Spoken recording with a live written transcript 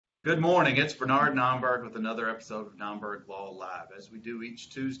Good morning. It's Bernard Nomberg with another episode of Nomberg Law Live. As we do each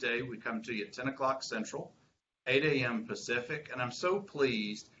Tuesday, we come to you at 10 o'clock Central, 8 a.m. Pacific, and I'm so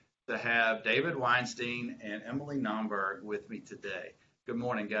pleased to have David Weinstein and Emily Nomberg with me today. Good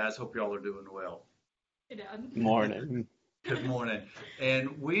morning, guys. Hope y'all are doing well. Hey, Dad. Morning. Good morning.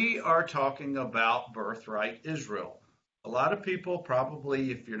 And we are talking about Birthright Israel. A lot of people probably,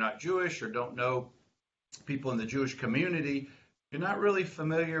 if you're not Jewish or don't know people in the Jewish community, you're not really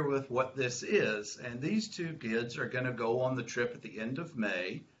familiar with what this is. And these two kids are going to go on the trip at the end of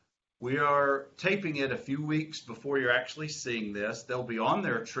May. We are taping it a few weeks before you're actually seeing this. They'll be on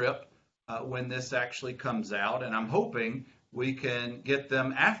their trip when this actually comes out. And I'm hoping we can get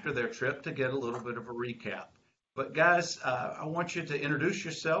them after their trip to get a little bit of a recap. But guys, I want you to introduce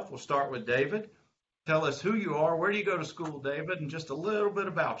yourself. We'll start with David. Tell us who you are, where do you go to school, David, and just a little bit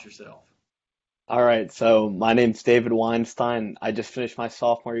about yourself. All right, so my name's David Weinstein. I just finished my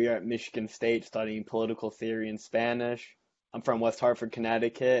sophomore year at Michigan State studying political theory and Spanish. I'm from West Hartford,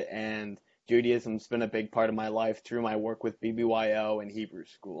 Connecticut, and Judaism's been a big part of my life through my work with BBYO and Hebrew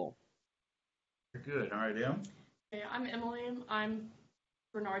school. Good. All right, Em. Hey, I'm Emily. I'm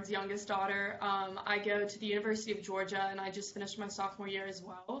Bernard's youngest daughter. I go to the University of Georgia, and I just finished my sophomore year as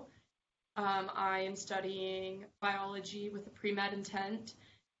well. I am studying biology with a pre-med intent,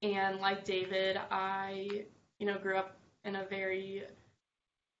 and like David, I grew up in a very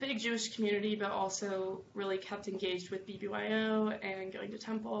big Jewish community, but also really kept engaged with BBYO and going to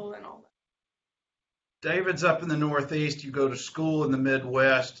temple and all David's up in the Northeast. You go to school in the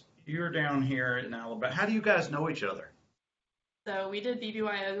Midwest. You're down here in Alabama. How do you guys know each other? that. So we did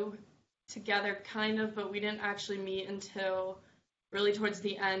BBYO together, kind of, but we didn't actually meet until really towards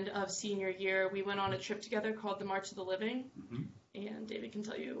the end of senior year. We went on a trip together called the March of the Living, Mhm. and David can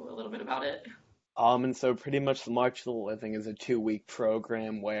tell you a little bit about it. And so pretty much the March of the Living is a 2-week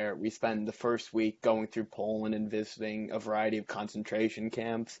program where we spend the first week going through Poland and visiting a variety of concentration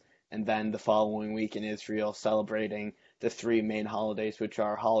camps, and then the following week in Israel celebrating the three main holidays, which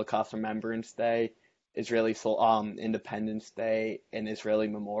are Holocaust Remembrance Day, Independence Day, and Israeli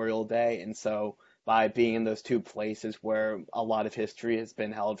Memorial Day. And so by being in those two places where a lot of history has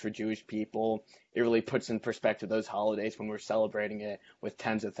been held for Jewish people, it really puts in perspective those holidays when we're celebrating it with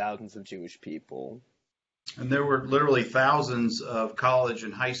tens of thousands of Jewish people. And there were literally thousands of college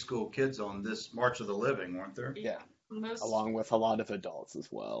and high school kids on this March of the Living, weren't there? Yeah, Yeah, most along with a lot of adults as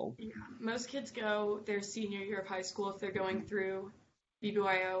well. yeah, most kids go their senior year of high school if they're going through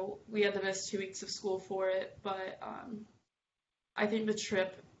BBYO. We had to miss 2 weeks of school for it, but I think the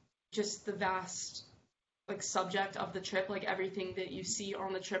trip, just the vast subject of the trip, like everything that you see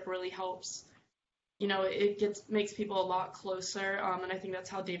on the trip really helps. It gets makes people a lot closer, and I think that's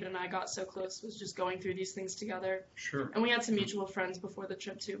how David and I got so close, was just going through these things together. Sure. And we had some mutual friends before the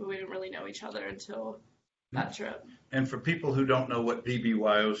trip too, but we didn't really know each other until that trip. And for people who don't know what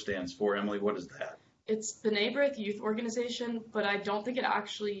BBYO stands for, Emily, what is that? It's the Neighborhood Youth Organization, but I don't think it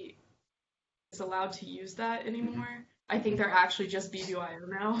actually is allowed to use that anymore. I think they're actually just BBYO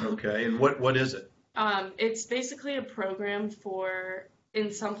now. Okay. And what is it? It's basically a program for,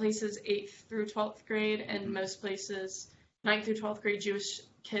 in some places, 8th through 12th grade, and most places, 9th through 12th grade Jewish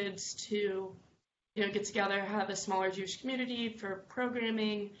kids to, get together, have a smaller Jewish community for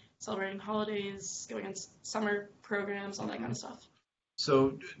programming, celebrating holidays, going on summer programs, all that kind of stuff.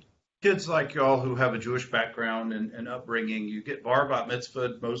 So kids like y'all who have a Jewish background and upbringing, you get bar bat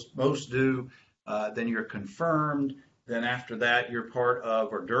mitzvah, most do. Then you're confirmed. Then after that, you're part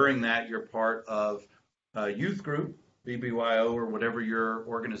of, or during that, you're part of a youth group, BBYO, or whatever your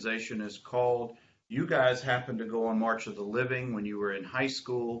organization is called. You guys happened to go on March of the Living when you were in high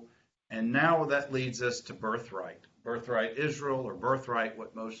school. And now that leads us to Birthright. Birthright Israel, or Birthright,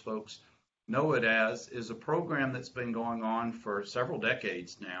 what most folks know it as, is a program that's been going on for several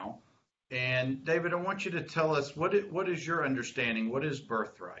decades now. And David, I want you to tell us what is your understanding? What is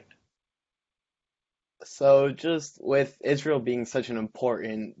Birthright? So just with Israel being such an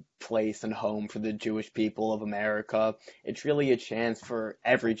important place and home for the Jewish people of America, it's really a chance for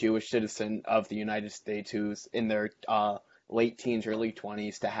every Jewish citizen of the United States who's in their late teens, early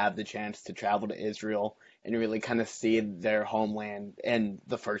 20s to have the chance to travel to Israel and really kind of see their homeland in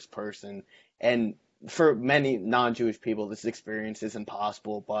the first person. And for many non-Jewish people, this experience isn't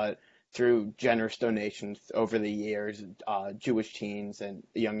possible, but through generous donations over the years, Jewish teens and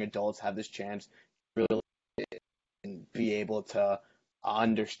young adults have this chance to really be able to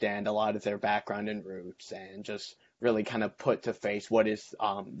understand a lot of their background and roots and just really kind of put to face what is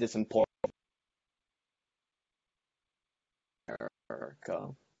this important for. America.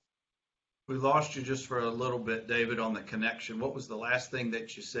 We lost you just for a little bit, David, on the connection. What was the last thing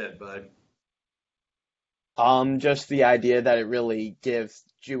that you said, bud? Just the idea that it really gives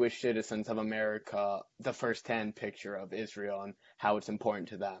Jewish citizens of America the first-hand picture of Israel and how it's important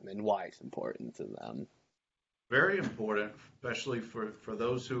to them and why it's important to them. Very important, especially for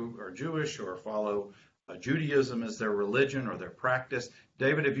those who are Jewish or follow Judaism as their religion or their practice.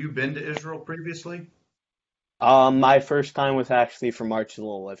 David, have you been to Israel previously? My first time was actually for March of the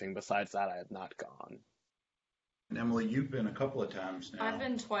Living. Besides that, I have not gone. And Emily, you've been a couple of times I've now.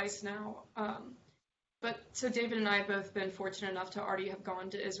 been twice now. But so David and I have both been fortunate enough to already have gone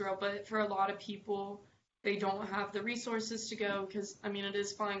to Israel. But for a lot of people, they don't have the resources to go because, I mean, it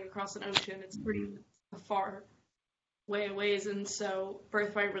is flying across an ocean. It's pretty far way away. And so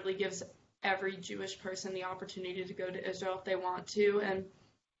Birthright really gives every Jewish person the opportunity to go to Israel if they want to. And,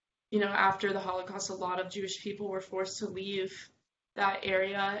 after the Holocaust, a lot of Jewish people were forced to leave that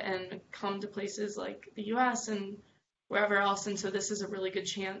area and come to places like the US and wherever else. And so this is a really good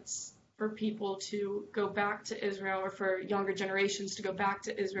chance for people to go back to Israel or for younger generations to go back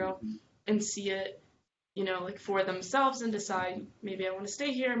to Israel and see it, like for themselves and decide maybe I want to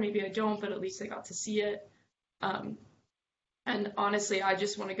stay here, maybe I don't, but at least I got to see it. And honestly, I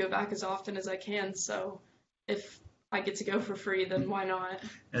just want to go back as often as I can. So if I get to go for free, then why not?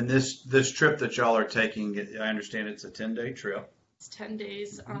 And this trip that y'all are taking, I understand it's a 10-day trip. It's 10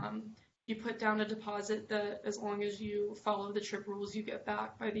 days. You put down a deposit that as long as you follow the trip rules, you get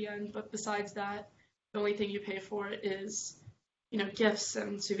back by the end. But besides that, the only thing you pay for is, gifts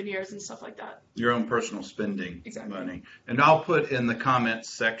and souvenirs and stuff like that. Your own personal spending Exactly. money. And I'll put in the comments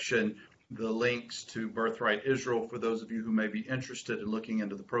section the links to Birthright Israel for those of you who may be interested in looking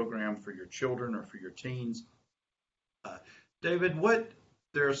into the program for your children or for your teens. David,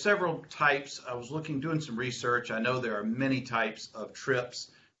 there are several types. I was doing some research. I know there are many types of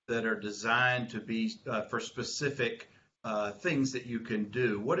trips that are designed to be for specific things that you can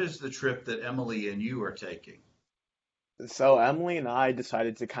do. What is the trip that Emily and you are taking? So Emily and I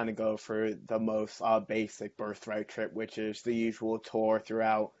decided to kind of go for the most basic Birthright trip, which is the usual tour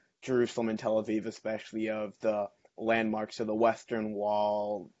throughout Jerusalem and Tel Aviv, especially of the landmarks of the Western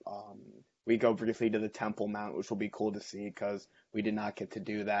Wall. We go briefly to the Temple Mount, which will be cool to see because we did not get to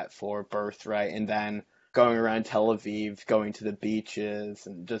do that for Birthright. And then going around Tel Aviv, going to the beaches,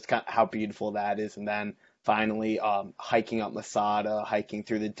 and just kind of how beautiful that is. And then finally hiking up Masada, hiking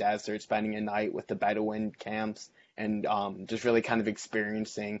through the desert, spending a night with the Bedouin camps, and just really kind of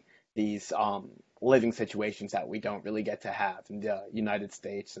experiencing these living situations that we don't really get to have in the United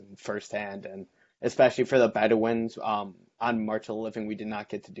States and firsthand. And especially for the Bedouins, on March of the Living, we did not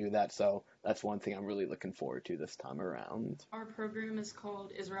get to do that. So that's one thing I'm really looking forward to this time around. Our program is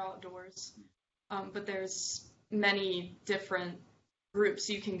called Israel Outdoors, but there's many different groups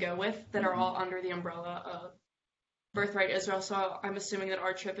you can go with that are all under the umbrella of Birthright Israel. So I'm assuming that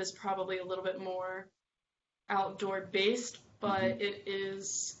our trip is probably a little bit more outdoor based, but it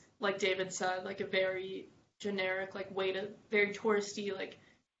is, like David said, like a very generic, like very touristy, like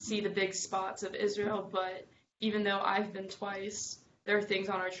see the big spots of Israel. But even though I've been twice, there are things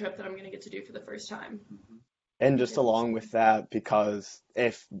on our trip that I'm going to get to do for the first time. And just along with that, because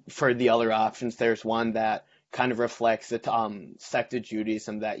if for the other options, there's one that kind of reflects the sect of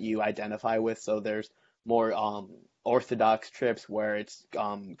Judaism that you identify with. So there's more Orthodox trips where it's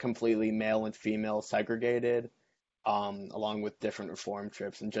completely male and female segregated, along with different Reform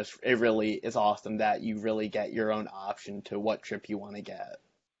trips. And just it really is awesome that you really get your own option to what trip you want to get.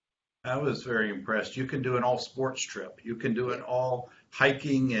 I was very impressed. You can do an all sports trip. You can do an all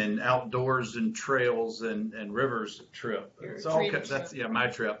hiking and outdoors and trails and rivers trip. It's all that's my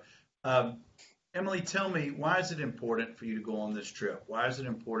trip. Emily, tell me, why is it important for you to go on this trip? Why is it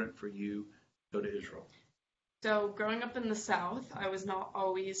important for you to go to Israel? So growing up in the South, I was not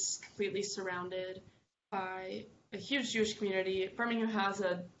always completely surrounded by a huge Jewish community. Birmingham has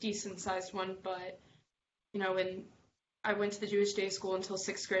a decent sized one, but when I went to the Jewish day school until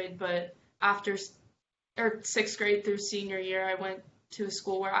 6th grade, but after 6th grade through senior year, I went to a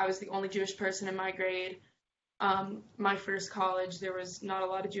school where I was the only Jewish person in my grade. My first college, there was not a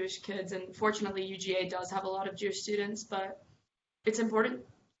lot of Jewish kids, and fortunately UGA does have a lot of Jewish students, but it's important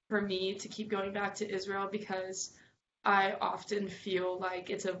for me to keep going back to Israel because I often feel like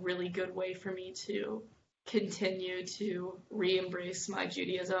it's a really good way for me to continue to re-embrace my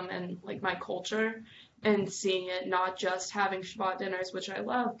Judaism and like my culture and seeing it, not just having Shabbat dinners, which I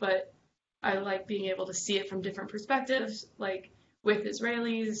love, but I like being able to see it from different perspectives, like with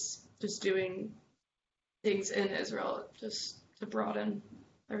Israelis, just doing things in Israel, just to broaden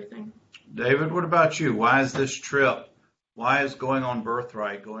everything. David, what about you? Why is this trip Why is going on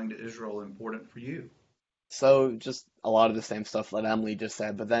Birthright, going to Israel, important for you? So just a lot of the same stuff that Emily just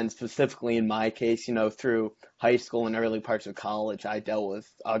said, but then specifically in my case, through high school and early parts of college, I dealt with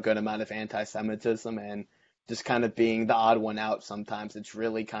a good amount of anti-Semitism and just kind of being the odd one out sometimes. It's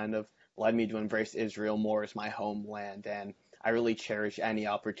really kind of led me to embrace Israel more as my homeland, and I really cherish any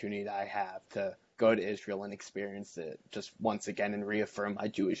opportunity that I have to go to Israel and experience it just once again and reaffirm my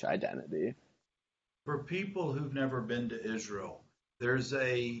Jewish identity. For people who've never been to Israel, there's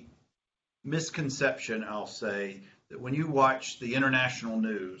a misconception, I'll say, that when you watch the international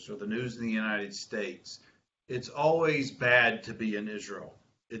news or the news in the United States, it's always bad to be in Israel.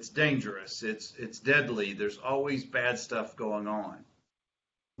 It's dangerous. It's deadly. There's always bad stuff going on.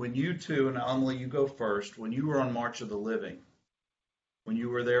 When you two, and Emily, you go first, when you were on March of the Living, when you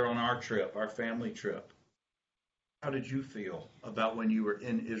were there on our trip, our family trip, how did you feel about when you were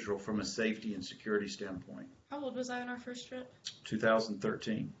in Israel from a safety and security standpoint? How old was I on our first trip?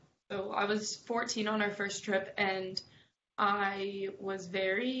 2013. So I was 14 on our first trip, and I was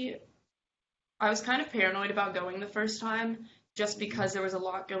kind of paranoid about going the first time just because there was a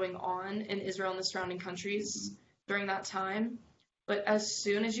lot going on in Israel and the surrounding countries during that time. But as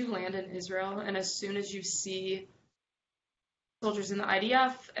soon as you land in Israel and as soon as you see soldiers in the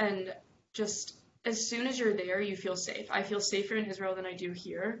IDF and just as soon as you're there, you feel safe. I feel safer in Israel than I do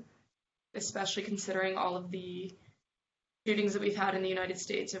here, especially considering all of the shootings that we've had in the United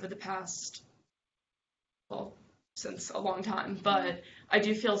States over the past, well, since a long time. But I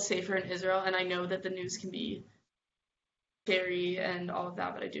do feel safer in Israel, and I know that the news can be scary and all of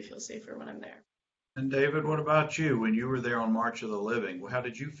that, but I do feel safer when I'm there. And David, what about you? When you were there on March of the Living, how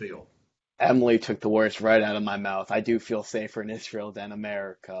did you feel? Emily took the words right out of my mouth. I do feel safer in Israel than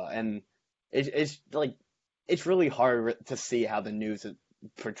America, and it's like it's really hard to see how the news is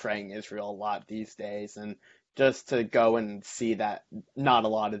portraying Israel a lot these days, and just to go and see that not a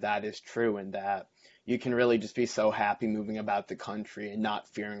lot of that is true, and that you can really just be so happy moving about the country and not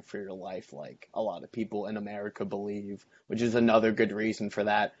fearing for your life like a lot of people in America believe, which is another good reason for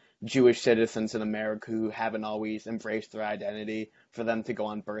that. Jewish citizens in America who haven't always embraced their identity, for them to go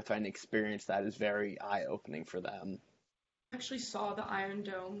on Birthright and experience that is very eye-opening for them. I actually saw the Iron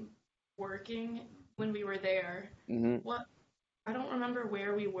Dome working when we were there. hmm What I don't remember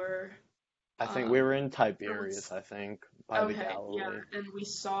where we were. I think we were in It was Tiberias, I think, by the okay, yeah, Galilee. and we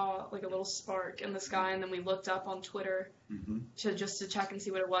saw like a little spark in the sky, and then we looked up on Twitter Hmm. to check and see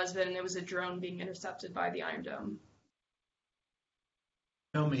what it was, and it was a drone being intercepted by the Iron Dome.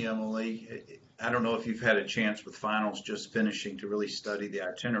 Tell me, Emily, I don't know if you've had a chance with finals just finishing to really study the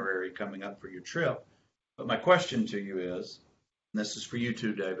itinerary coming up for your trip, but my question to you is, and this is for you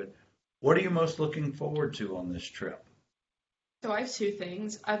too, David, what are you most looking forward to on this trip? So I have two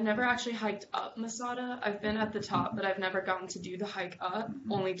things. I've never actually hiked up Masada. I've been at the top, but I've never gotten to do the hike up,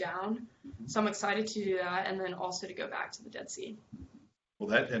 Mhm. only down. So I'm excited to do that, and then also to go back to the Dead Sea.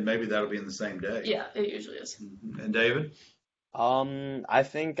 Well, and maybe that'll be in the same day. Yeah, it usually is. And David? I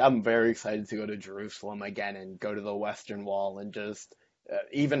think I'm very excited to go to Jerusalem again and go to the Western Wall and just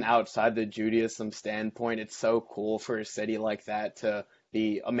even outside the Judaism standpoint, it's so cool for a city like that to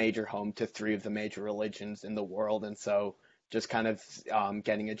be a major home to three of the major religions in the world, and so just kind of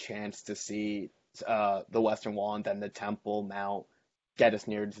getting a chance to see the Western Wall and then the Temple Mount get as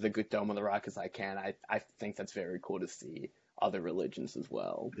near to the good Dome of the Rock as I can. I think that's very cool to see other religions as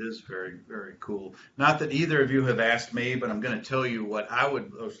well. It is very, very cool. Not that either of you have asked me, but I'm going to tell you what I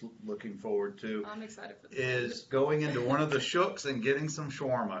was looking forward to I'm excited for this. is going into one of the shooks and getting some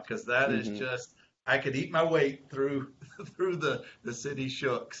shawarma because that is hmm just I could eat my weight through through the city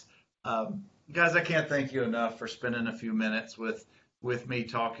shooks. Guys, I can't thank you enough for spending a few minutes with me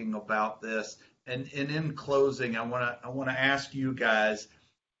talking about this. And in closing, I want to ask you guys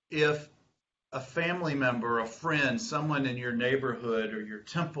if a family member, a friend, someone in your neighborhood or your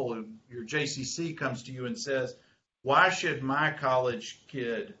temple, your JCC comes to you and says, "Why should my college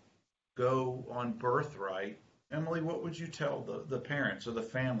kid go on Birthright?" Emily, what would you tell the parents or the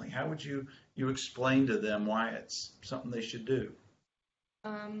family? How would you explain to them why it's something they should do?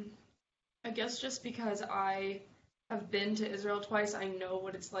 Um, I guess just because I have been to Israel twice, I know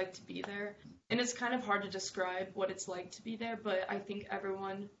what it's like to be there. And it's kind of hard to describe what it's like to be there, but I think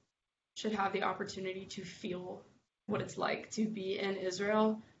everyone should have the opportunity to feel what it's like to be in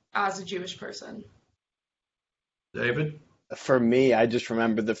Israel as a Jewish person. David? For me, I just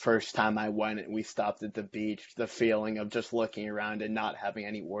remember the first time I went and we stopped at the beach, the feeling of just looking around and not having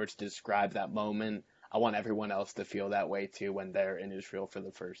any words to describe that moment. I want everyone else to feel that way too when they're in Israel for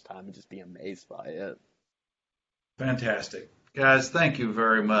the first time and just be amazed by it. Fantastic. Guys, thank you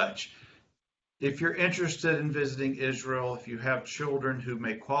very much. If you're interested in visiting Israel, if you have children who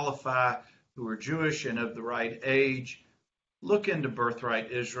may qualify, who are Jewish and of the right age, look into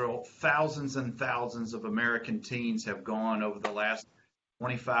Birthright Israel. Thousands and thousands of American teens have gone over the last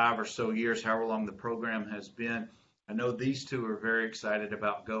 25 or so years, however long the program has been. I know these two are very excited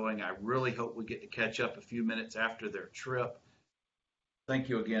about going. I really hope we get to catch up a few minutes after their trip. Thank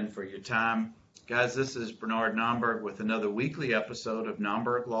you again for your time. Guys, this is Bernard Nomberg with another weekly episode of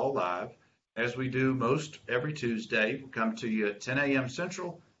Nomberg Law Live. As we do most every Tuesday, we come to you at 10 a.m.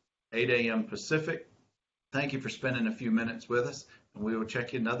 Central, 8 a.m. Pacific. Thank you for spending a few minutes with us, and we will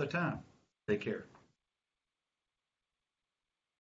check you another time. Take care.